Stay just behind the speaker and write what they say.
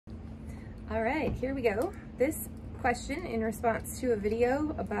All right, here we go. This question in response to a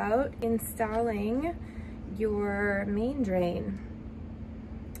video about installing your main drain.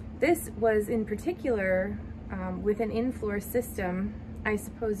 This was in particular with an in-floor system. I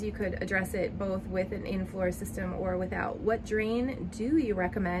suppose you could address it both with an in-floor system or without. What drain do you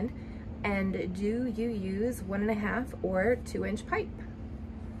recommend, and do you use 1.5 or 2-inch pipe?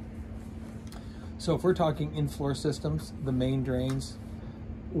 So if we're talking in-floor systems, the main drains,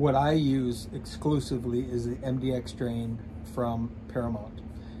 what I use exclusively is the MDX drain from Paramount.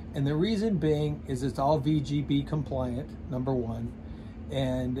 And the reason being is it's all VGB compliant, number one,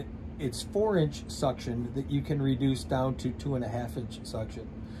 and it's 4-inch suction that you can reduce down to 2.5-inch suction.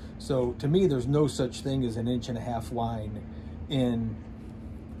 So to me, there's no such thing as an 1.5-inch line in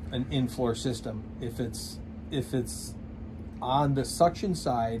an in-floor system. If it's on the suction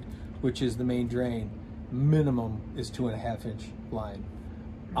side, which is the main drain, minimum is 2.5-inch line.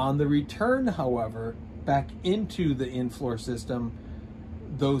 On the return, however, back into the in-floor system,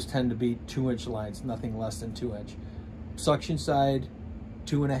 those tend to be 2-inch lines, nothing less than 2-inch. Suction side,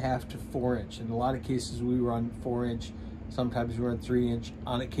 2.5 to 4-inch. In a lot of cases, we run 4-inch. Sometimes we run 3-inch.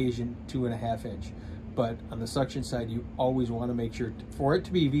 On occasion, 2.5-inch. But on the suction side, you always want to make sure, for it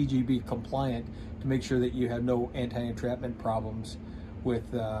to be VGB compliant, to make sure that you have no anti-entrapment problems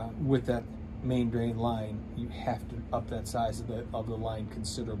with that main drain line. You have to up that size of the line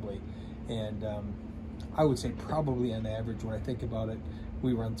considerably. And I would say probably on average, when I think about it,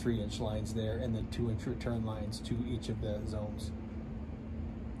 we run 3-inch lines there and then 2-inch return lines to each of the zones.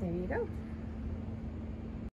 There you go.